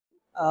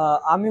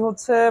আমি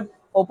হচ্ছে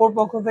ওপোর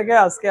পক্ষ থেকে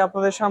আজকে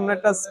আপনাদের সামনে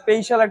একটা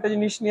স্পেশাল একটা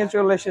জিনিস নিয়ে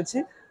চলে এসেছি।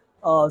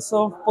 সো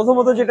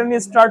প্রথমত যেটা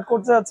নিয়ে স্টার্ট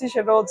করতে যাচ্ছি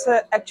সেটা হচ্ছে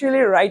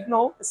অ্যাকচুয়ালি রাইট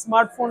নাও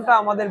স্মার্টফোনটা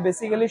আমাদের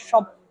বেসিক্যালি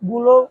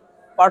সবগুলো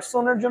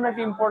পার্সনের জন্য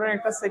একটা ইম্পর্টেন্ট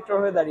একটা সেক্টর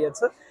হয়ে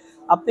দাঁড়িয়েছে।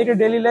 আপনি এটা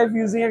ডেইলি লাইফ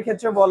ইউজিং এর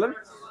ক্ষেত্রে বলেন,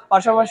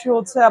 পাশাপাশি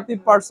হচ্ছে আপনি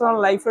পার্সোনাল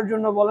লাইফের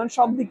জন্য বলেন,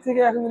 সব দিক থেকে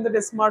এখন কিন্তু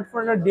স্মার্টফোন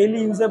একটা ডেইলি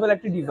ইউজেবল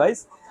একটা ডিভাইস।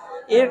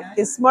 এর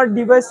স্মার্ট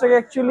ডিভাইসটাকে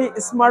অ্যাকচুয়ালি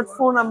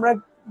স্মার্টফোন আমরা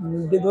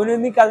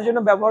দৈনন্দিন কাজের জন্য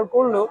ব্যবহার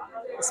করলেও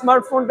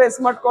স্মার্টফোনটা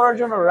স্মার্ট করার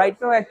জন্য রাইট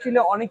নাও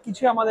অ্যাকচুয়ালি অনেক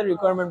কিছুই আমাদের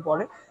রিকোয়ারমেন্ট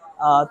পড়ে।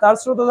 তার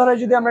স্রোতধারায়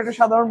যদি আমরা একটা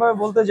সাধারণভাবে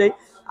বলতে যাই,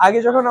 আগে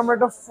যখন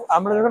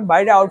আমরা যখন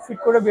বাইরে আউটফিট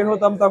করে বের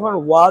হতাম তখন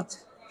ওয়াচ,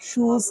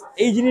 শুজ,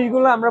 এই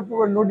জিনিসগুলো আমরা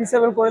পুরো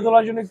নোটিসেবল করে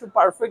তোলার জন্য একটু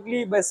পারফেক্টলি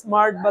বা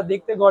স্মার্ট বা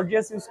দেখতে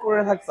গর্জিয়াস ইউজ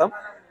করে থাকতাম।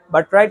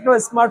 বাট রাইট নাও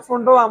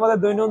স্মার্টফোনটাও আমাদের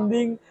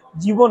দৈনন্দিন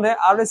জীবনে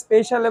আরো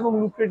স্পেশাল এবং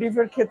লুক্রেটিভ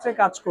এর ক্ষেত্রে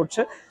কাজ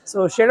করছে। সো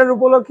সেটার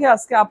উপলক্ষে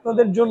আজকে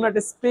আপনাদের জন্য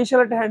একটা স্পেশাল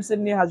একটা হ্যান্ডসেট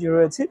নিয়ে হাজির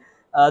হয়েছি,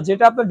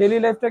 যেটা আপনার ডেইলি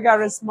লাইফটাকে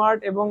আরো স্মার্ট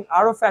এবং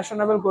আরো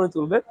ফ্যাশনেবল করে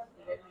তুলবে।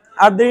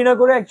 আর দেরি না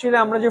করে অ্যাকচুয়ালি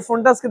আমরা যে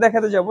ফোনটা আজকে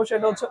দেখাতে যাব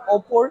সেটা হচ্ছে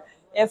ওপোর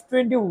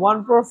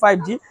F-21pro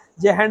 5G,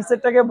 যে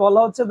হ্যান্ডসেটটাকে বলা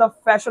হচ্ছে the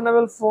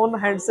fashionable phone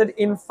handset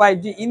in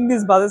 5G in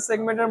this budget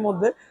সেগমেন্টের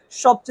মধ্যে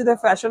সবচেয়ে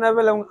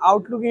ফ্যাশনেবল এবং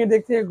আউটলুকিং এর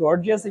দিক থেকে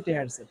গর্জিয়াস একটি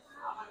হ্যান্ডসেট।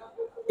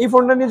 এই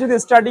ফোনটা নিয়ে যদি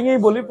স্টার্টিং এই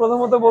বলি,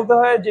 প্রথমত বলতে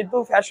হয় যেহেতু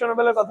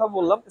ফ্যাশনেবলের কথা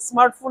বললাম,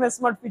 স্মার্টফোন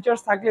স্মার্ট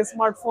ফিচার্স থাকলে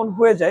স্মার্টফোন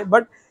হয়ে যায়,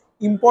 বাট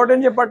ইম্পর্টেন্ট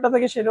যে পার্টটা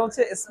থাকে সেটা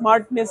হচ্ছে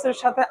স্মার্টনেসের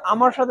সাথে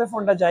আমার সাথে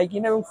ফোনটা যায়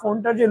কিনা এবং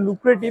ফোনটার যে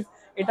লুক্রেটিভ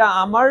এটা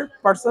আমার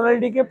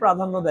পার্সোনালিটিকে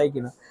প্রাধান্য দেয়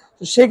কিনা।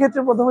 তো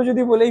সেক্ষেত্রে প্রথমে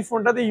যদি বলি, এই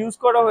ফোনটাতে ইউজ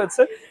করা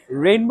হয়েছে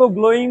রেইনবো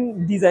গ্লোয়িং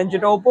ডিজাইন,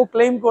 যেটা ওপো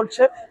ক্লেম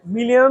করছে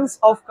মিলিয়নস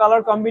অফ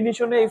কালার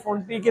কম্বিনেশনে এই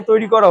ফোনটিকে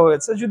তৈরি করা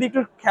হয়েছে। যদি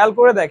একটু খেয়াল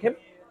করে দেখেন,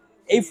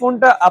 এই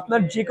ফোনটা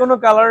আপনার যে কোনো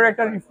কালারের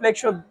একটা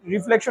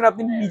রিফ্লেকশন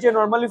আপনি নিজে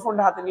নর্মালি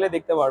ফোনটা হাতে নিলে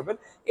দেখতে পারবেন।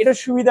 এটার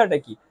সুবিধাটা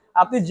কি,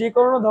 আপনি যে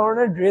কোনো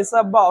ধরনের ড্রেস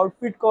আপ বা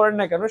আউটফিট করেন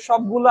না কেন,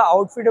 সবগুলো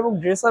আউটফিট এবং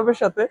ড্রেস আপের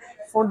সাথে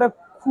ফোনটা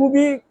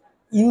খুবই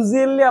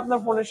ইউজুয়ালি আপনার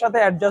ফোনের সাথে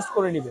অ্যাডজাস্ট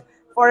করে নিবে।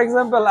 ফর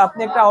এক্সাম্পল,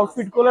 আপনি একটা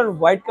আউটফিট করলেন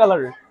হোয়াইট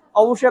কালারের,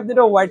 অবশ্যই আপনি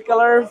এটা হোয়াইট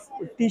কালারের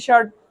টি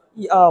শার্ট,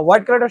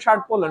 হোয়াইট কালারের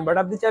শার্ট পরলেন, বাট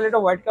আপনি চাইলে এটা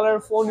হোয়াইট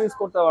কালারের ফোন ইউজ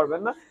করতে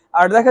পারবেন না।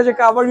 আর দেখা যায়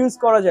কাভার ইউজ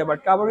করা যায়, বাট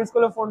কাভার ইউজ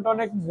করলে ফোনটা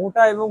অনেক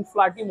মোটা এবং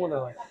ফ্ল্যাটি মনে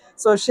হয়।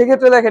 সো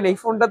সেক্ষেত্রে দেখেন এই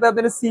ফোনটাতে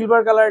আপনি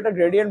সিলভার কালার একটা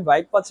গ্রেডিয়েন্ট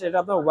ভাইব পাচ্ছেন, এটা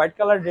আপনার হোয়াইট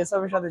কালার ড্রেস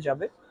আপের সাথে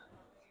যাবে।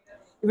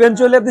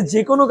 ইভেনচুয়ালি আপনি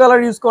যে কোনো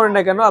কালার ইউজ করেন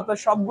না কেন, আপনার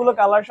সবগুলো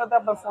কালার সাথে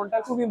আপনার ফোনটা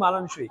খুবই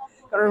মানানসই,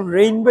 কারণ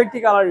রেইনবো একটি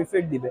কালার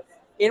ইফেক্ট দিবে।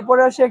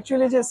 এরপরে আসে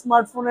অ্যাকচুয়ালি যে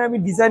স্মার্টফোনের আমি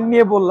ডিজাইন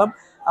নিয়ে বললাম,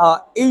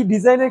 এই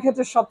ডিজাইনের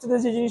ক্ষেত্রে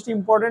সবচেয়ে যে জিনিসটা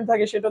ইম্পর্টেন্ট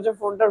থাকে সেটা হচ্ছে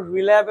ফোনটা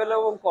রিলায়েবল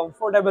এবং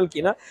কমফোর্টেবল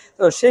কিনা।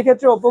 তো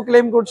সেক্ষেত্রে ওপো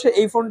ক্লেম করছে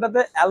এই ফোনটাতে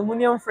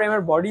অ্যালুমিনিয়াম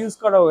ফ্রেমের বডি ইউজ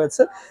করা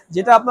হয়েছে,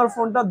 যেটা আপনার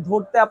ফোনটা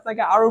ধরতে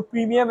আপনাকে আরো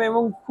প্রিমিয়াম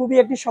এবং খুবই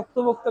একটি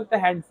শক্তপোক্ত একটা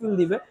হ্যান্ডফিল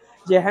দিবে।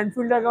 যে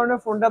হ্যান্ডফিলটার কারণে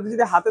ফোনটা আপনি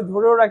যদি হাতে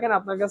ধরেও রাখেন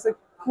আপনার কাছে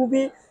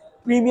খুবই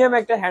প্রিমিয়াম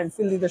একটা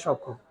হ্যান্ডফিল দিতে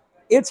সক্ষম।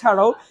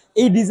 এছাড়াও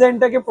এই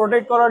ডিজাইনটাকে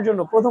প্রোটেক্ট করার জন্য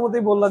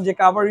প্রথমতই বললাম যে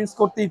কাভার ইউজ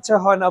করতে ইচ্ছা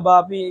হয় না বা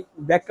আপনি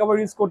ব্যাক কাভার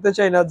ইউজ করতে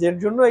চাই না, যার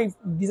জন্য এই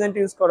ডিজাইনটা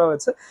ইউজ করা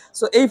হয়েছে।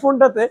 সো এই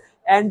ফোনটাতে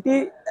অ্যান্টি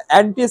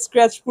অ্যান্টি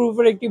স্ক্র্যাচ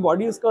প্রুফের একটি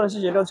বডি ইউজ করা হয়েছে,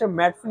 যেটা হচ্ছে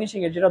ম্যাট ফিনিশিং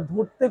এর, যেটা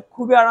ধরতে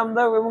খুবই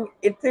আরামদায়ক। এবং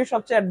এর থেকে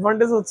সবচেয়ে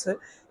অ্যাডভান্টেজ হচ্ছে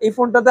এই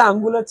ফোনটাতে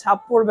আঙ্গুলের ছাপ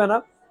পড়বে না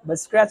বা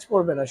স্ক্র্যাচ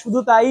পড়বে না। শুধু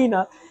তাই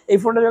না, এই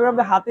ফোনটা যখন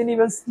আপনি হাতে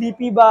নিবেন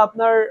স্লিপি বা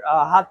আপনার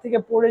হাত থেকে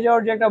পড়ে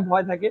যাওয়ার যে একটা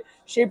ভয় থাকে,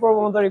 সেই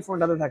প্রবণতা এই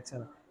ফোনটাতে থাকছে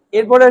না।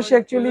 এরপরে আসে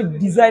অ্যাকচুয়ালি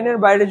ডিজাইনের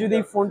বাইরে যদি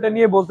এই ফোনটা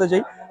নিয়ে বলতে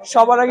চাই,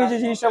 সবার আগে যে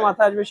জিনিসটা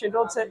মাথায় আসবে সেটা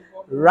হচ্ছে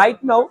right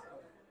now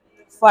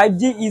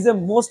 5G is a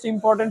most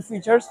important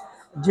features.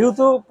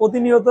 যেহেতু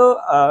প্রতিনিয়ত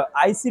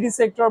আইসিটি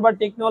সেক্টর বা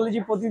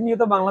টেকনোলজি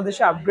প্রতিনিয়ত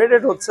বাংলাদেশে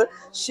আপগ্রেডেড হচ্ছে,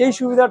 সেই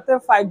সুবিধার্থে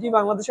 5G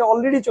বাংলাদেশে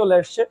অলরেডি চলে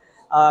আসছে।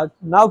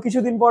 নাও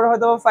কিছুদিন পরে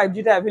হয়তো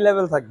 5Gটা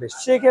অ্যাভেলেবেল থাকবে।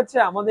 সেক্ষেত্রে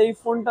আমাদের এই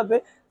ফোনটাতে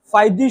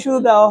 5G শুধু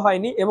দেওয়া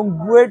হয়নি, এবং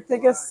বুয়েট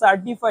থেকে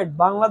সার্টিফাইড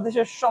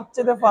বাংলাদেশের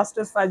সবচেয়ে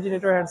ফাস্টেস্ট 5G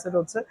নেটওয়ার্ক হ্যান্ডসেট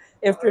হচ্ছে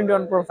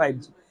F-21pro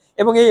 5G।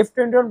 এবং এই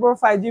F-21pro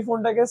 5G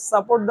ফোনটাকে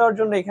সাপোর্ট দেওয়ার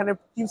জন্য এখানে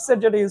চিপসেট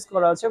যেটা ইউজ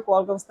করা আছে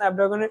কোয়ালকম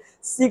স্ন্যাপড্রাগনের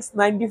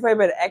 695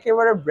 এর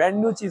একেবারে brand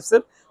new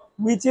chipset,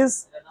 which is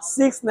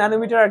 6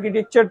 nanometre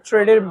architecture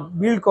থ্রেডের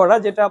বিল্ড করা,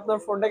 যেটা আপনার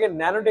ফোনটাকে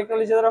ন্যানো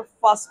টেকনোলজি দ্বারা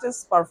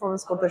ফাস্টেস্ট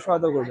পারফরমেন্স করতে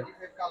সহায়তা করবে।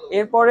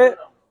 এরপরে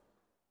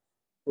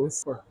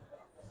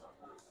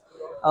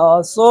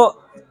সো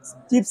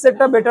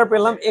চিপসেটটা বেটার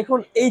পেলাম। এখন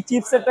এই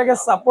চিপসেটটাকে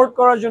সাপোর্ট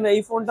করার জন্য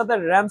এই ফোনটাতে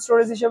র্যাম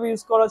স্টোরেজ হিসেবে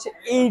ইউজ করা হচ্ছে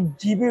 8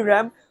 GB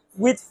RAM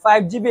with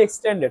 5 GB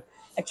extended.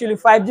 Actually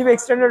 5 GB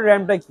extended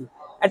র্যামটা কি,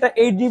 একটা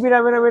 8 GB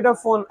র্যামের আমি একটা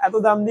ফোন এত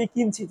দাম দিয়ে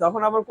কিনছি,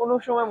 তখন আবার কোনো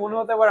সময় মনে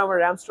হতে পারে আমার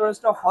র্যাম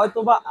স্টোরেজটা হয়তো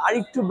বা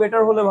আরেকটু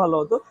বেটার হলে ভালো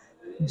হতো,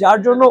 যার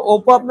জন্য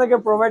ওপো আপনাকে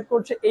প্রোভাইড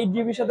করছে 8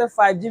 GB সাথে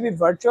 5 GB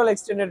virtual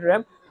extended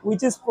RAM,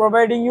 which is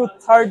providing you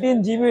 13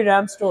 GB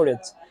RAM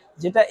storage,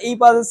 যেটা এই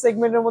বাজেট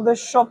সেগমেন্টের মধ্যে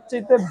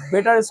সবচেয়ে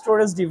বেটার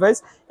স্টোরেজ ডিভাইস।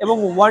 এবং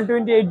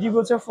 128 GB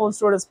হচ্ছে ফোন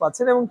স্টোরেজ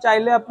পাচ্ছেন, এবং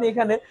চাইলে আপনি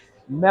এখানে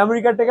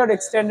মেমোরি কার্ডটাকে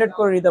এক্সটেন্ডেড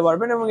করে নিতে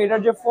পারবেন। এবং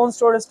এটার যে ফোন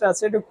স্টোরেজটা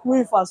আছে এটা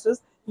খুবই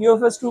ফাস্টেস্ট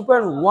ইউএফএস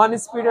 2.1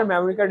 স্পিডের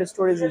মেমোরি কার্ড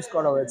স্টোরেজ ইউজ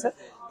করা হয়েছে।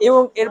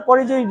 এবং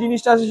এরপরে যে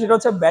জিনিসটা আছে সেটা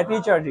হচ্ছে ব্যাটারি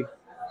চার্জিং।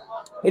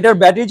 এটার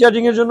ব্যাটারি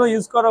চার্জিং এর জন্য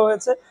ইউজ করা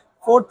হয়েছে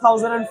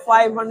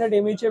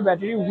 4500 mAh এর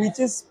battery, which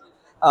is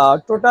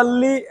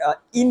totally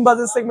in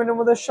budget সেগমেন্টের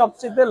মধ্যে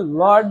সবচেয়ে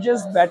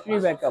লার্জেস্ট ব্যাটারি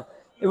ব্যাকআপ।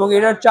 এবং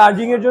এটার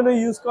চার্জিং এর জন্য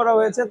ইউজ করা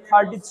হয়েছে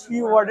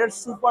 33 ওয়াটের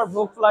সুপার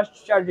ভোক ফ্লাশ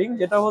চার্জিং,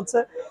 যেটা হচ্ছে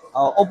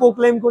ওপো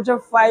ক্লেম করছে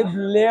 5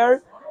 লেয়ার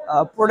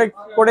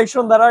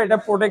প্রোটেকশন দ্বারা এটা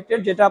প্রোটেক্টেড,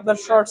 যেটা আপনার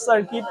শর্ট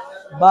সার্কিট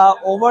বা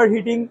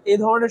ওভারহিটিং এই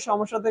ধরনের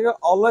সমস্যা থেকে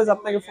অলওয়েজ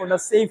আপনাকে ফোনটা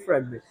সেফ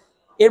রাখবে।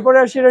 এরপরে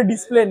আসি এটা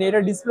ডিসপ্লে নিয়ে।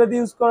 এটা ডিসপ্লেতে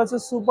ইউজ করা হচ্ছে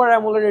সুপার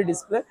অ্যামোলেড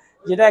ডিসপ্লে,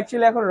 যেটা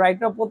অ্যাকচুয়ালি এখন রাইট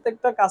নাও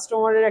প্রত্যেকটা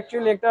কাস্টমারের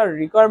অ্যাকচুয়ালি একটা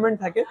রিকোয়ারমেন্ট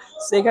থাকে।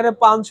 সেখানে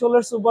 5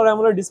 ষোলোর সুপার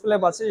অ্যামোলেড ডিসপ্লে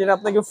পাচ্ছে, যেটা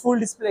আপনাকে ফুল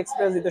ডিসপ্লে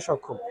এক্সপিরিয়েন্স দিতে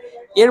সক্ষম।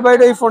 এর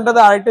বাইরে এই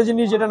ফোনটাতে আরেকটা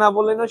জিনিস যেটা না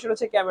বললেন না, সেটা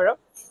হচ্ছে ক্যামেরা।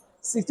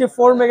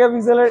 64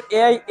 মেগাপিক্সেলের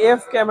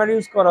AI-F ক্যামেরা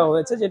ইউজ করা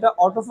হয়েছে, যেটা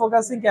অটো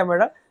ফোকাসিং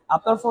ক্যামেরা।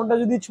 আপনার ফোনটা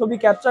যদি ছবি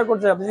ক্যাপচার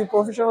করতে চান, আপনি যদি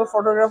প্রফেশনাল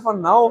ফটোগ্রাফার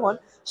নাও হন,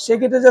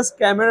 সেক্ষেত্রে জাস্ট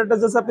ক্যামেরাটা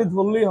জাস্ট আপনি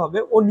ধরলেই হবে,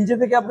 ও নিজে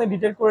থেকে আপনি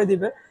ডিটেক্ট করে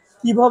দিবে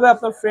কিভাবে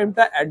আপনার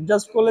ফ্রেমটা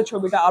অ্যাডজাস্ট করলে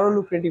ছবিটা আরো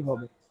লুক্রেটিভ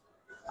হবে।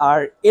 আর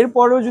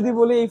এরপরেও যদি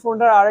বলি এই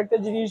ফোনটার আরেকটা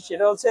জিনিস,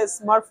 সেটা হচ্ছে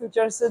স্মার্ট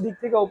ফিচার্স এর দিক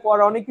থেকে ওপো আর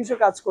অনেক কিছু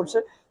কাজ করছে।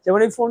 যেমন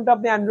এই ফোনটা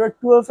আপনি অ্যান্ড্রয়েড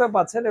 12 এ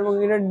পাচ্ছেন, এবং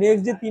এর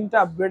নেক্সট যে 3টা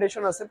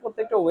আপগ্রেডেশন আছে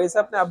প্রত্যেকটা ওয়েস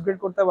আপনি আপগ্রেড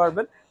করতে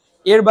পারবেন।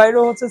 এর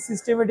বাইরেও হচ্ছে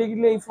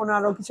সিস্টেমেটিক্যালি এই ফোনে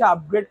আরো কিছু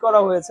আপগ্রেড করা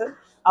হয়েছে।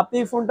 আপনি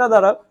এই ফোনটা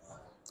দ্বারা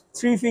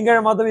 3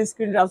 ফিঙ্গারের মাধ্যমে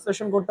স্ক্রিন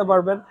ট্রান্সলেশন করতে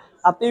পারবেন।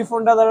 আপনি এই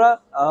ফোনটা দ্বারা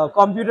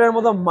কম্পিউটারের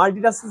মতো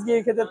মাল্টিটাস্কিং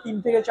এর ক্ষেত্রে 3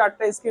 থেকে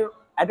 4টা screen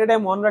at a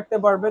time on রাখতে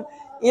পারবেন।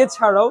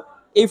 এছাড়াও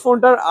এই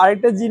ফোনটার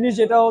আরেকটা জিনিস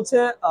যেটা হচ্ছে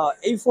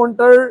এই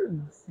ফোনটার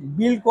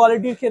বিল্ড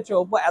কোয়ালিটির ক্ষেত্রে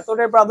ওপো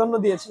এতটাই প্রাধান্য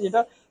দিয়েছে,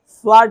 যেটা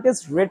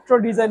ফ্ল্যাটেস্ট রেট্রো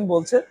ডিজাইন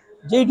বলছে।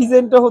 যেই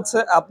ডিজাইনটা হচ্ছে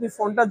আপনি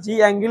ফোনটা যে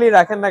অ্যাঙ্গেলেই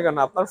রাখেন না কেন,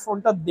 আপনার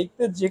ফোনটা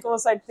দেখতে যে কোনো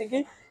সাইড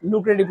থেকেই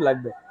লুক্রেটিভ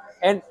লাগবে।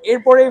 এন্ড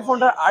এরপরে এই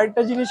ফোনটার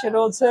আরেকটা জিনিস, সেটা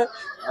হচ্ছে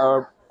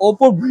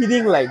ওপো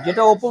ব্রিদিং লাইট,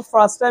 যেটা Oppo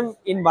first time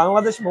in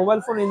Bangladesh mobile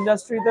phone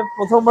ইন্ডাস্ট্রিতে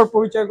প্রথমবার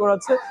পরিচয়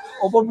করাচ্ছে।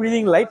 ওপো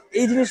ব্রিদিং লাইট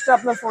এই জিনিসটা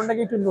আপনার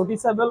ফোনটাকে একটু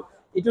নোটিসেবল,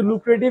 একটু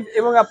লুক্রেটিভ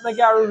এবং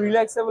আপনাকে আরো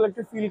রিল্যাক্সেবল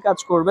একটা ফিল কাজ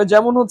করবে।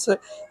 যেমন হচ্ছে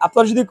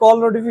আপনার যদি কল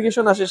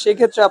নোটিফিকেশন আসে,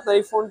 সেক্ষেত্রে আপনার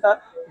এই ফোনটা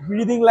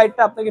ব্রিদিং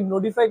লাইটটা আপনাকে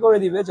নোটিফাই করে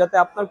দিবে, যাতে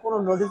আপনার কোনো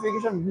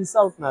নোটিফিকেশন মিস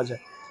আউট না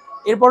যায়।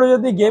 এরপরে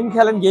যদি গেম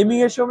খেলেন, গেমিং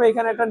এর সময়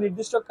এখানে একটা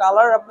নির্দিষ্ট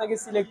কালার আপনাকে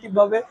সিলেক্টিভ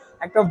ভাবে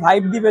একটা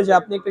ভাইব দিবে যে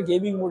আপনি একটা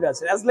গেমিং মুডে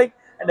আছেন, অ্যাজ লাইক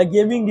একটা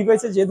গেমিং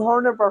ডিভাইসে যে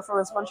ধরনের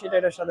পারফরমেন্স পান সেটা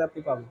এটার সাথে আপনি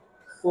পাবেন।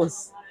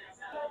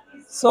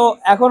 সো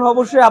এখন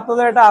অবশ্যই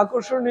আপনাদের একটা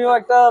আকর্ষণীয়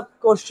একটা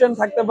কোশ্চেন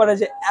থাকতে পারে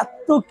যে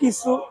এত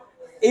কিছু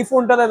এই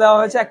ফোনটাতে দেওয়া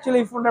হয়েছে, অ্যাকচুয়ালি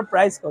এই ফোনটার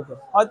প্রাইস কত?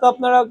 হয়তো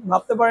আপনারা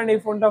ভাবতে পারেন এই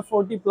ফোনটা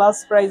 40+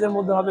 প্রাইসের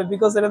মধ্যে হবে,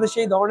 বিকজ এটাতে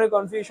সেই ধরনের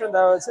কনফিগারেশন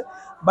দেওয়া হয়েছে।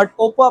 বাট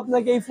ওপো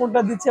আপনাকে এই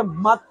ফোনটা দিচ্ছে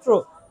মাত্র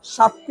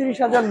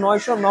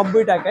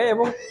 37,990 টাকায়।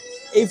 এবং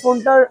এই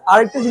ফোনটার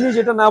আরেকটা জিনিস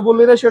যেটা না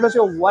বললে না, সেটা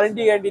হচ্ছে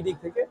ওয়ারেন্টি গ্যারান্টি দিক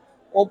থেকে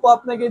ওপো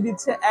আপনাকে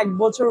দিচ্ছে 1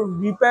 বছর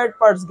repaired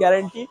parts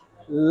guarantee,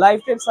 life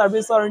time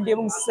service warranty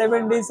এবং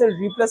 7 ডেজ এর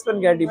রিপ্লেসমেন্ট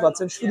গ্যারান্টি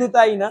পাচ্ছেন। শুধু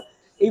তাই না,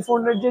 এই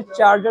ফোনের যে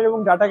চার্জার এবং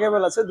ডাটা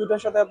কেবল আছে,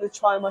 দুটোর সাথে আপনি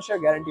 6 মাসের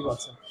গ্যারান্টি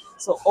পাচ্ছেন।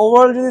 সো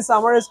ওভারঅল যদি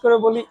সামারাইজ করে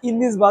বলি, ইন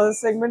দিস বাজেট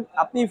সেগমেন্ট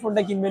আপনি এই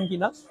ফোনটা কিনবেন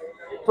কিনা?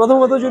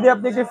 প্রথমত যদি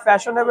আপনি একটি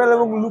ফ্যাশনেবল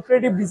এবং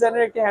লুক্রেটিভ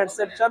ডিজাইনের একটি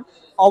হ্যান্ডসেট চান,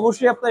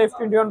 অবশ্যই আপনার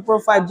F-21Pro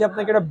 5G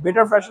আপনাকে একটা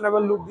বেটার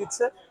ফ্যাশনেবল লুক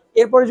দিচ্ছে।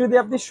 এরপরে যদি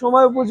আপনি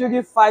সময় উপযোগী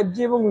 5G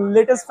এবং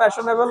লেটেস্ট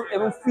ফ্যাশনেবল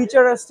এবং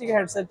ফিচারিস্টিক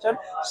হ্যান্ডসেট চান,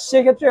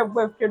 সেক্ষেত্রে Oppo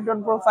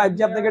F-21Pro 5G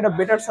আপনাকে একটা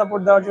বেটার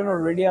সাপোর্ট দেওয়ার জন্য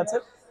রেডি আছে।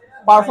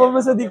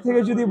 পারফরমেন্সের দিক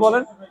থেকে যদি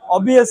বলেন,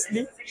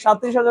 অবভিয়াসলি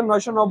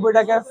 37,990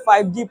 টাকায়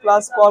 5G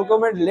প্লাস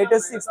কোয়ালকমের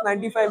লেটেস্ট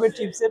 695 এর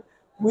chipset,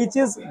 which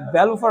is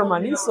value for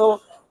money. So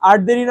আর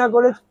দেরি না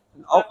করে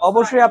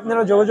অবশ্যই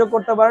আপনারা যোগাযোগ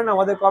করতে পারেন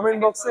আমাদের কমেন্ট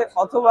বক্সে,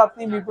 অথবা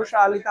আপনি মিরপুর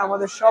শাহ আলীতে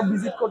আমাদের সব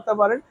ভিজিট করতে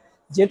পারেন,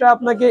 যেটা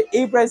আপনাকে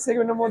এই প্রাইস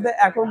সেগমেন্টের মধ্যে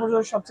এখন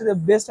পর্যন্ত সবচেয়ে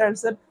best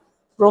handset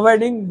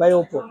providing by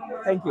Oppo.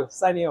 Thank you,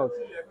 signing out.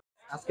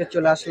 আজকে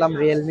চলে আসলাম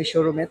রিয়েলমি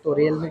শোরুমে। তো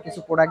রিয়েলমির কিছু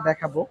প্রোডাক্ট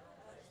দেখাবো,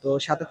 তো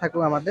সাথে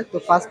থাকুন আমাদের। তো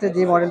ফার্স্টে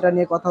যে মডেলটা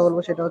নিয়ে কথা বলবো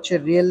সেটা হচ্ছে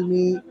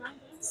রিয়েলমি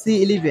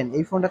C11।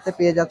 এই ফোনটাতে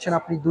পেয়ে যাচ্ছেন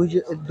আপনি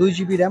 2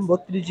 GB র্যাম,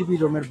 32 GB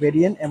রোমের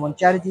ভেরিয়েন্ট এবং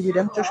 4 GB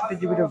RAM, 64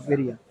 GB Rome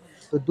variant.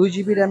 তো 2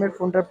 GB র্যামের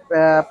ফোনটার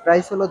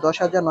প্রাইস হলো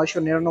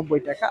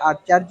 10,999 টাকা, আর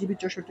 4 GB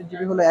 64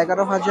 GB হলো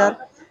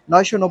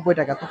 11,990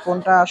 টাকা। তো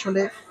ফোনটা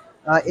আসলে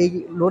এই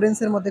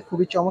লোরেন্সের মধ্যে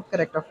খুবই চমৎকার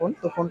একটা ফোন।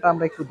 তো ফোনটা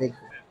আমরা একটু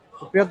দেখবো।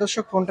 তো প্রিয়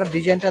দর্শক, ফোনটার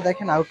ডিজাইনটা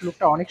দেখেন,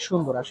 আউটলুকটা অনেক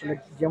সুন্দর, আসলে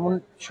যেমন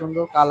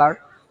সুন্দর কালার,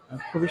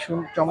 খুবই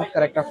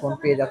চমৎকার একটা ফোন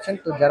পেয়ে যাচ্ছেন।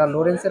 তো যারা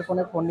লোরেন্সের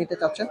ফোন নিতে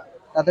চাচ্ছেন,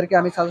 তাদেরকে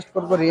আমি সাজেস্ট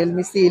করবো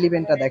রিয়েলমি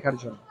C11টা দেখার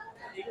জন্য।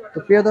 তো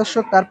প্রিয়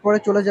দর্শক, তারপরে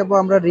চলে যাব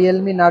আমরা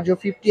রিয়েলমি নার্জো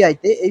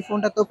 50i-তে। এই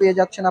ফোনটাতেও পেয়ে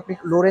যাচ্ছেন আপনি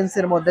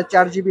লোরেন্সের মধ্যে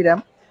 4 GB RAM,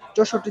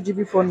 64 GB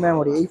phone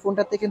memory. এই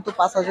ফোনটাতে কিন্তু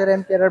 5000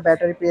 mAh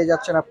ব্যাটারি পেয়ে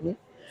যাচ্ছেন আপনি,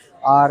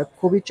 আর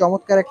খুবই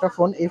চমৎকার একটা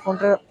ফোন। এই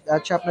ফোনটা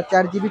হচ্ছে আপনার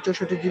 4 GB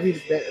 64 GB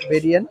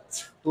ভেরিয়েন্ট।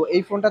 তো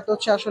এই ফোনটাতে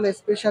হচ্ছে আসলে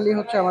স্পেশালি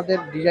হচ্ছে আমাদের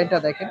ডিজাইনটা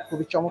দেখেন,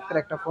 খুবই চমৎকার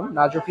একটা ফোন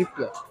নার্জো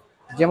 50i।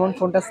 যেমন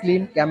ফোনটা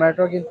স্লিম,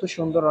 ক্যামেরাটাও কিন্তু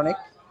সুন্দর অনেক।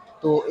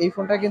 তো এই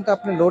ফোনটা কিন্তু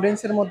আপনি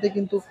লোরেন্সের মধ্যে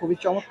কিন্তু খুবই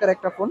চমৎকার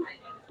একটা ফোন।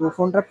 তো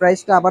ফোনটার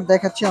প্রাইসটা আবার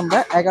দেখাচ্ছি আমরা,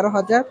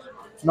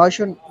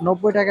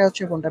 11,990 টাকা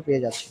হচ্ছে ফোনটা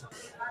পেয়ে যাচ্ছে।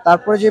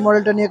 তারপরে যে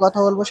মডেলটা নিয়ে কথা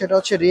বলবো সেটা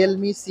হচ্ছে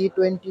রিয়েলমি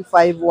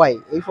C25Y।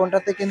 এই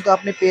ফোনটাতে কিন্তু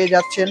আপনি পেয়ে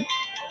যাচ্ছেন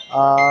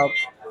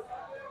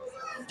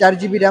 4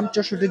 GB RAM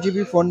 64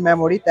 GB phone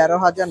memory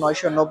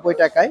 13,990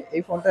 টাকায়।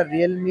 এই ফোনটা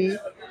রিয়েলমি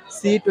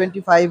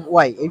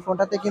C25Y। এই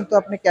ফোনটাতে কিন্তু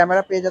আপনি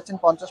ক্যামেরা পেয়ে যাচ্ছেন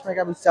 50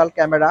 মেগাপিক্সেল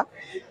ক্যামেরা,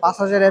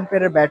 5000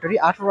 এর ব্যাটারি,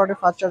 18 ওয়াটের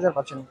ফাস্ট চার্জার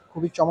পাচ্ছেন।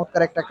 খুবই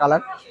চমৎকার একটা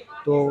কালার।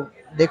 তো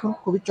দেখুন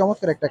খুবই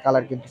চমৎকার একটা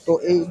কালার কিন্তু। তো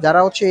এই যারা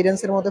হচ্ছে এই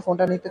রেঞ্জের মধ্যে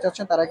ফোনটা নিতে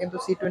চাচ্ছেন তারা কিন্তু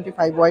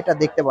C25Y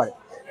দেখতে পারে।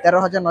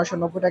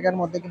 13,990 টাকার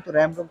মধ্যে কিন্তু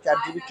র্যাম রোম 4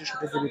 জিবি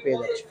 64 জিবি পেয়ে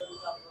যাচ্ছে।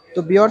 তো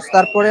ভিউয়ার্স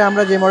তারপরে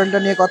আমরা যে মডেলটা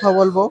নিয়ে কথা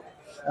বলবো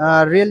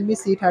রিয়েলমি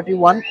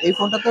C31। এই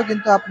ফোনটাতেও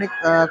কিন্তু আপনি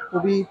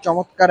খুবই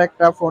চমৎকার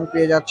একটা ফোন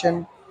পেয়ে যাচ্ছেন।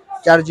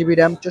 4 GB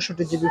RAM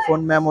 64 GB phone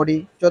memory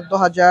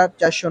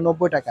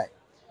 14,490 টাকায়।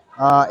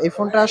 এই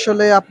ফোনটা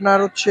আসলে আপনার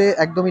হচ্ছে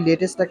একদমই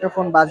লেটেস্ট একটা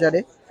ফোন বাজারে।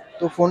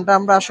 তো ফোনটা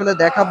আমরা আসলে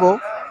দেখাবো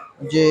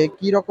যে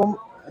কি রকম।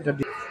 এটা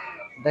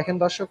দেখেন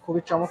দর্শক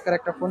খুবই চমৎকার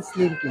একটা ফোন,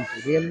 স্লিম কিন্তু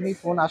রিয়েলমি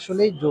ফোন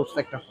আসলেই জোস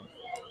একটা ফোন।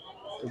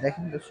 তো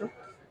দেখেন দর্শক,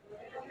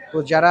 তো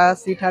যারা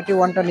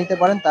C31টা নিতে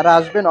পারেন তারা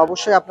আসবেন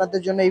অবশ্যই।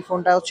 আপনাদের জন্য এই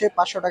ফোনটা হচ্ছে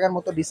 500 টাকার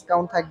মতো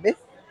ডিসকাউন্ট থাকবে।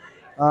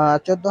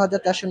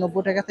 14,490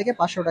 টাকা থেকে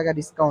 500 টাকা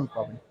ডিসকাউন্ট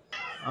পাবেন।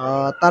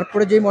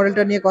 তারপরে যে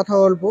মডেলটা নিয়ে কথা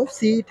বলবো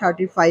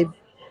C35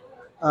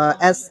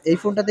 S। এই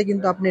ফোনটাতে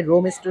কিন্তু আপনি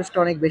রোম স্টোরেজটা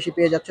অনেক বেশি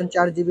পেয়ে যাচ্ছেন।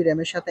 4 জিবি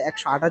র্যামের সাথে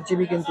 128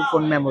 জিবি কিন্তু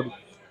ফোন মেমোরি।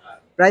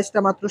 প্রাইসটা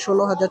মাত্র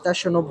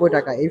 16,490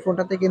 টাকা। এই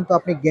ফোনটাতে কিন্তু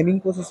আপনি গেমিং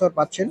প্রসেসর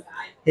পাচ্ছেন,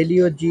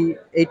 Helio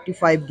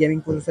G85 gaming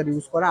processor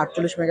use করা,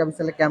 48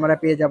 মেগাপিক্সেলের ক্যামেরা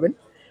পেয়ে যাবেন,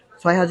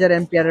 6000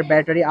 এর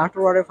ব্যাটারি,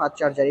 18 ওয়াটের ফাস্ট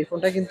চার্জার। এই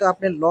ফোনটা কিন্তু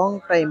আপনি লং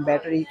টাইম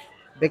ব্যাটারি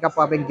ব্যাকআপ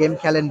পাবেন, গেম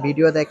খেলেন,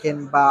 ভিডিও দেখেন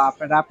বা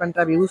আপনার রাফ অ্যান্ড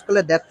টাফ ইউজ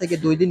করলে 1.5 থেকে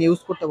 2 দিন ইউজ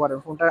করতে পারেন।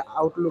 ফোনটার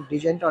আউটলুক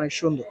ডিজাইনটা অনেক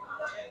সুন্দর।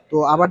 তো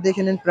আবার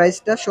দেখে নিন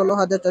প্রাইসটা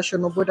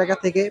 16,490 টাকা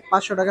থেকে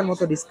 500 টাকার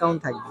মতো ডিসকাউন্ট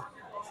থাকবে।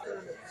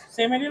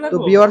 তো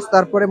ভিউয়ার্স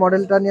তারপরে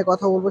মডেলটা নিয়ে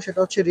কথা বলবো সেটা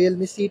হচ্ছে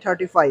রিয়েলমি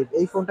C35।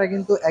 এই ফোনটা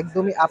কিন্তু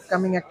একদমই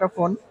আপকামিং একটা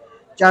phone.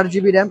 4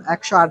 GB RAM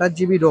 128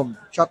 GB ROM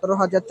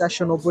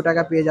 17,490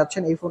 টাকা পেয়ে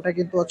যাচ্ছেন। এই ফোনটা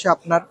কিন্তু হচ্ছে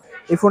আপনার,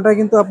 এই ফোনটা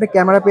কিন্তু আপনি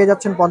ক্যামেরা পেয়ে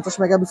যাচ্ছেন 50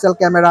 মেগাপিক্সেল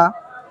ক্যামেরা,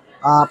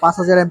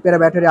 5000 এর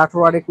ব্যাটারি, 18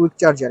 ওয়াটের কুইক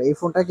চার্জার। এই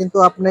ফোনটা কিন্তু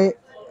আপনি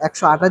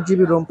 128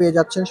 জিবি রোম পেয়ে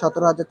যাচ্ছেন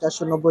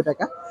 17,490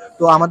 টাকা।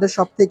 তো আমাদের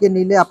সব থেকে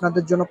নিলে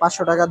আপনাদের জন্য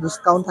 500 টাকা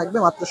ডিসকাউন্ট থাকবে,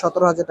 মাত্র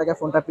 17,000 টাকা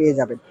ফোনটা পেয়ে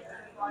যাবেন।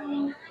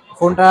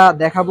 ফোনটা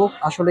দেখাবো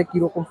আসলে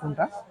কিরকম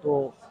ফোনটা। তো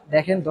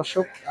দেখেন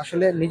দর্শক,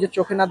 আসলে নিজের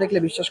চোখে না দেখলে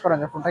বিশ্বাস করেন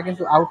না। ফোনটা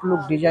কিন্তু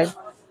আউটলুক ডিজাইন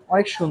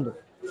অনেক সুন্দর,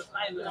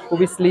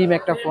 খুবই স্লিম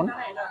একটা ফোন।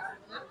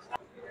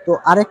 তো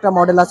আরেকটা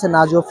মডেল আছে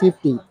Nazo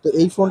 50। তো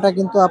এই ফোনটা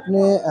কিন্তু আপনি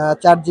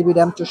 4 জিবি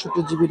র্যাম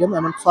 64 জিবি র্যাম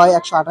এমন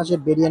 128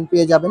 ভেরিয়েন্ট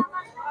পেয়ে যাবেন।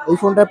 এই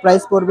ফোনটার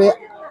প্রাইস পড়বে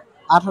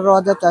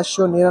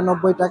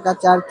 18,499 টাকা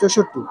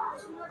 464।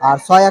 আর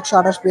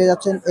 128 পেয়ে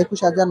যাচ্ছেন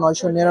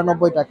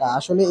 21,999 টাকা।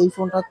 আসলে এই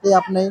ফোনটাতে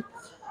আপনি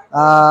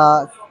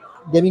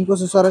গেমিং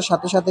প্রসেসরের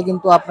সাথে সাথে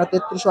কিন্তু আপনার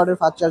 33 ওয়াটের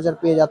ফাস্ট চার্জার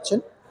পেয়ে যাচ্ছেন।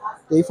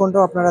 তো এই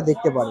ফোনটাও আপনারা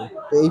দেখতে পারেন।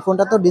 তো এই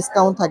ফোনটাতেও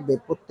ডিসকাউন্ট থাকবে,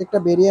 প্রত্যেকটা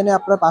ভেরিয়েন্টে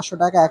আপনার 500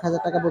 টাকা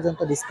 1,000 টাকা পর্যন্ত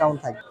ডিসকাউন্ট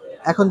থাকবে।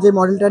 এখন যে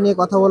মডেলটা নিয়ে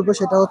কথা বলবো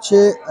সেটা হচ্ছে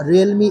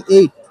Realme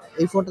 8।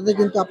 এই ফোনটাতে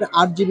কিন্তু আপনি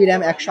 8 জিবি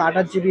র্যাম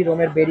 128 জিবি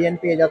রোমের ভেরিয়েন্ট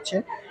পেয়ে যাচ্ছে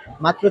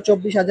মাত্র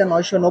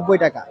 24,990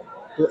 টাকা।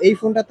 তো এই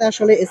ফোনটাতে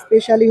আসলে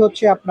স্পেশালি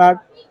হচ্ছে আপনার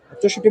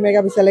 64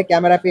 মেগাপিক্সেলের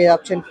ক্যামেরা পেয়ে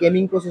যাচ্ছেন,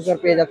 গেমিং প্রসেসর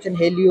পেয়ে যাচ্ছেন,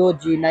 হেলিও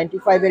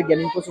G95 এর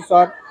গেমিং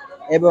প্রসেসর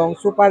এবং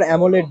সুপার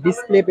অ্যামোলেড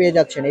ডিসপ্লে পেয়ে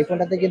যাচ্ছেন। এই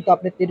ফোনটাতে কিন্তু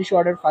আপনি 30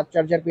 ওয়াটের ফাস্ট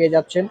চার্জার পেয়ে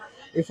যাচ্ছেন।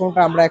 এই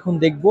ফোনটা আমরা এখন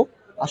দেখব।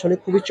 আসলে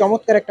খুবই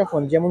চমৎকার একটা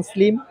ফোন, যেমন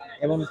স্লিম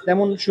এবং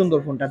তেমন সুন্দর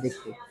ফোনটা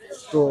দেখতে।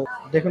 তো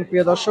দেখুন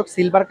প্রিয় দর্শক,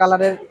 সিলভার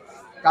কালারের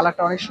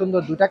কালারটা অনেক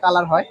সুন্দর। দুটা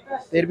কালার হয়,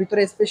 তো এর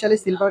ভিতরে স্পেশালি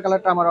সিলভার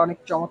কালারটা আমার অনেক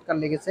চমৎকার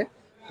লেগেছে।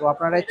 তো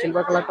আপনারা এই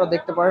সিলভার কালারটাও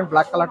দেখতে পারেন,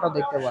 ব্ল্যাক কালারটাও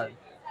দেখতে পারেন।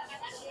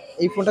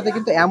 এই ফোনটাতে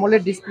কিন্তু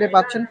অ্যামোলেড ডিসপ্লে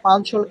পাচ্ছেন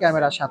 5 হোল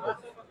ক্যামেরার সাথে,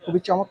 খুবই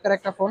চমৎকার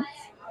একটা ফোন।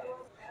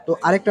 তো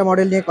আরেকটা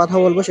মডেল নিয়ে কথা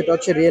বলবো সেটা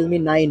হচ্ছে Realme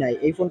 9i।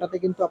 এই ফোনটাতে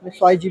কিন্তু আপনি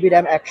 6 জিবি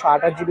র্যাম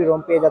 128 জিবি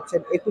রোম পেয়ে যাচ্ছেন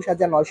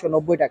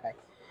 21,990 টাকায়।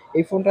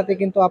 এই ফোনটাতে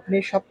কিন্তু আপনি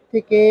সব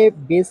থেকে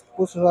বেস্ট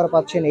প্রসেসর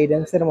পাচ্ছেন এই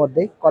রেঞ্জের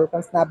মধ্যে।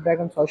 কলকাম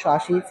স্ন্যাপড্রাগন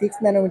 680 6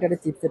 ন্যানোমিটারের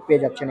চিপসেট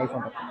পেয়ে যাচ্ছেন এই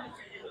ফোনটাতে।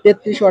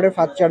 33 ওয়াটের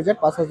ফাস্ট চার্জার,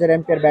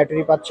 5000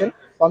 ব্যাটারি পাচ্ছেন,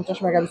 50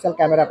 মেগাপিক্সেল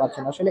ক্যামেরা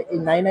পাচ্ছেন। আসলে এই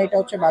 9i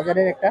হচ্ছে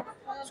বাজারের একটা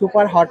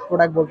সুপার হট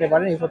প্রোডাক্ট বলতে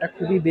পারেন। এই ফোনটা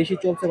খুবই বেশি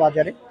চলছে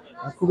বাজারে,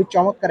 খুবই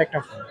চমৎকার একটা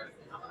ফোন।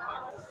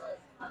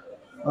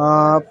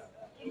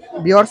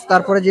 ভিউয়ার্স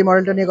তারপরে যে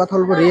মডেলটা নিয়ে কথা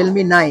বলবো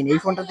Realme 9। এই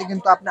ফোনটাতে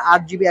কিন্তু আপনি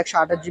 8 জিবি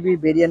 128 জিবি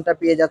ভেরিয়েন্টটা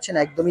পেয়ে যাচ্ছেন,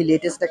 একদমই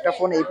লেটেস্ট একটা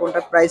ফোন। এই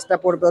ফোনটার প্রাইসটা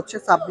পড়বে হচ্ছে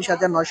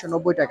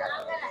 26,990 টাকা।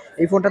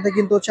 এই ফোনটাতে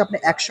কিন্তু হচ্ছে আপনি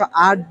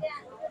 108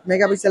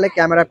 মেগাপিক্সেলের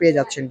ক্যামেরা পেয়ে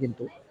যাচ্ছেন,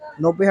 কিন্তু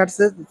 90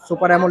 হার্টসের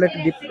সুপার অ্যামোলেড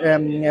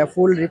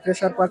ফুল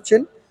রিফ্রেশার পাচ্ছেন,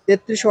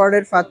 33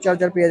 ওয়াটের ফাস্ট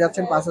চার্জার পেয়ে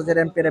যাচ্ছেন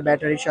 5000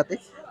 ব্যাটারির সাথে।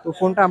 তো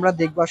ফোনটা আমরা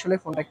দেখবো আসলে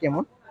ফোনটা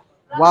কেমন।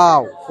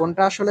 ওয়াও,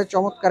 ফোনটা আসলে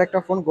চমৎকার একটা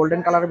ফোন,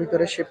 গোল্ডেন কালারের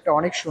ভিতরে শেপটা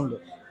অনেক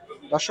সুন্দর।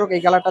 দর্শক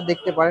এই কালারটা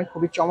দেখতে পারেন,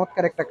 খুবই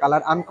চমৎকার একটা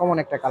কালার, আনকমন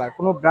একটা কালার,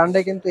 কোনো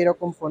ব্র্যান্ডে কিন্তু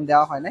এরকম ফোন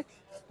দেওয়া হয় না।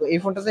 তো এই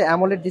ফোনটাতে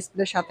অ্যামোলেড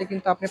ডিসপ্লের সাথে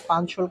কিন্তু আপনি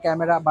 5 হোল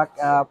ক্যামেরা বা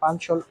 5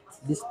 হোল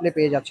ডিসপ্লে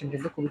পেয়ে যাচ্ছেন,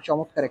 কিন্তু খুবই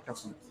চমৎকার একটা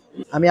ফোন।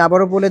 আমি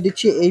আবারও বলে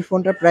দিচ্ছি এই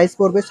ফোনটার প্রাইস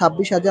পড়বে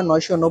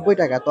 26,990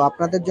 টাকা। তো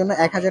আপনাদের জন্য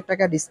 1,000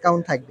 টাকা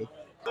ডিসকাউন্ট থাকবে।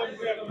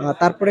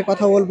 তারপরে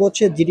কথা বলবো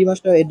হচ্ছে জিডি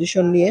মাস্টার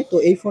এডিশন নিয়ে। তো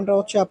এই ফোনটা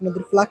হচ্ছে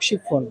আপনাদের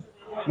ফ্ল্যাগশিপ ফোন,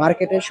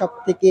 মার্কেটের সব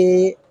থেকে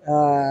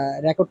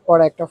রেকর্ড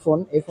করা একটা ফোন।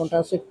 এই ফোনটা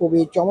হচ্ছে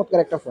খুবই চমৎকার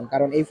একটা ফোন,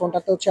 কারণ এই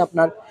ফোনটাতে হচ্ছে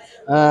আপনার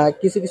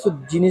কিছু কিছু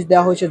জিনিস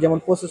দেওয়া হয়েছে, যেমন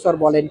প্রসেসর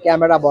বলেন,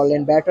 ক্যামেরা বলেন,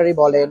 ব্যাটারি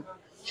বলেন,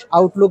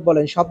 আউটলুক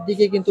বলেন, সব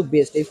দিকে কিন্তু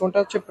বেস্ট। এই ফোনটা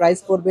হচ্ছে প্রাইস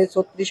পড়বে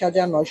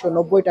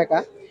 ৩৬,৯৯০ টাকা।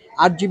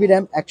 8 জিবি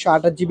র্যাম,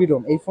 128 জিবি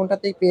রোম। এই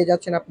ফোনটাতেই পেয়ে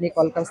যাচ্ছেন আপনি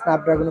কলকাম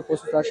স্ন্যাপড্রাগনের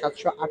প্রসেসর,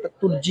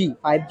 778G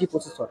 5G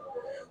প্রসেসর।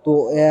 তো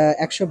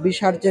 120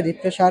 হার্টজের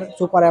রিফ্রেশার,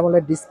 সুপার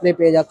অ্যামোলেড ডিসপ্লে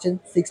পেয়ে যাচ্ছেন,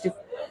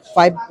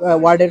 65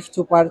 ওয়ার্ডের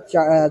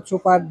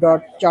সুপার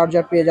ডট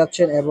চার্জার পেয়ে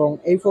যাচ্ছেন। এবং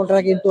এই ফোনটা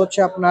কিন্তু হচ্ছে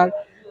আপনার,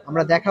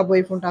 আমরা দেখাবো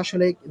এই ফোনটা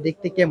আসলে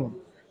দেখতে কেমন।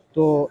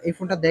 তো এই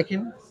ফোনটা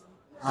দেখেন,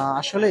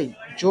 আসলেই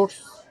জোর,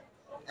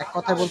 এক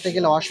কথায় বলতে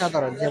গেলে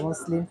অসাধারণ। যেমন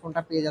স্লিম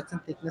ফোনটা পেয়ে যাচ্ছেন,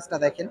 থিকনেসটা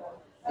দেখেন।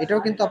 এটাও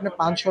কিন্তু আপনি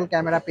পাঁচ হোল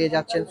ক্যামেরা পেয়ে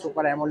যাচ্ছেন,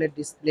 সুপার অ্যামোলেড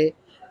ডিসপ্লে।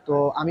 তো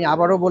আমি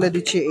আবারও বলে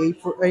দিচ্ছি,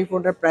 এই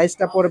ফোনটার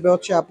প্রাইসটা পড়বে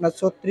হচ্ছে আপনার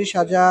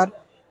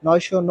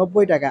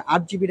 ৩৬,৯৯০ টাকা।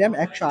 8 GB RAM,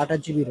 128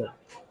 GB ROM.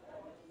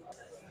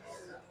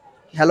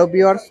 Hello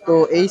viewers, তো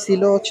এই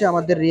ছিল হচ্ছে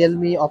আমাদের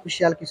রিয়েলমি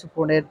অফিসিয়াল কিছু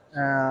ফোনের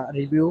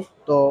রিভিউ।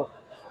 তো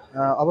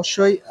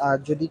অবশ্যই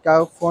যদি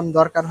কারো ফোন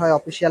দরকার হয়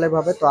অফিসিয়ালি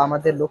ভাবে, তো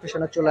আমাদের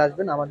লোকেশনে চলে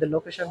আসবেন। আমাদের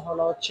লোকেশন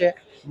হলো হচ্ছে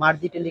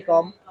মার্জি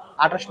টেলিকম,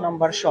 28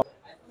 নম্বর শপ,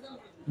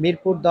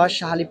 মিরপুর 10,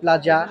 শাহালি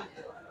প্লাজা,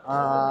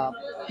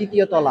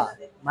 তৃতীয় তলা।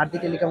 মার্জি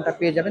টেলিকমটা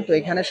পেয়ে যাবেন। তো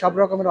এখানে সব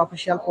রকমের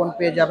অফিসিয়াল ফোন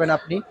পেয়ে যাবেন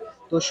আপনি।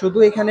 তো শুধু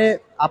এখানে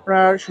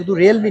আপনার শুধু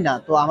রিয়েলমি না,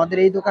 তো আমাদের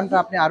এই দোকানটা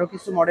আপনি আরো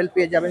কিছু মডেল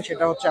পেয়ে যাবেন।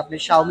 সেটা হচ্ছে আপনি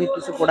শাওমির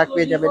কিছু প্রোডাক্ট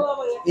পেয়ে যাবেন,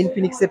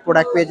 ইনফিনিক্সের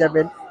প্রোডাক্ট পেয়ে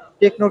যাবেন,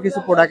 টেকনোর কিছু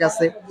প্রোডাক্ট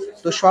আছে।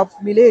 তো সব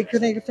মিলে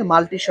এখানে হচ্ছে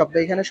মাল্টি শপ, তো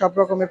এখানে সব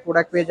রকমের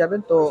প্রোডাক্ট পেয়ে যাবেন।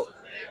 তো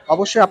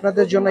অবশ্যই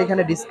আপনাদের জন্য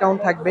এখানে ডিসকাউন্ট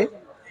থাকবে।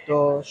 তো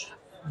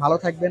ভালো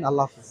থাকবেন,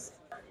 আল্লাহ হাফিজ,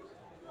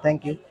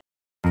 থ্যাংক ইউ।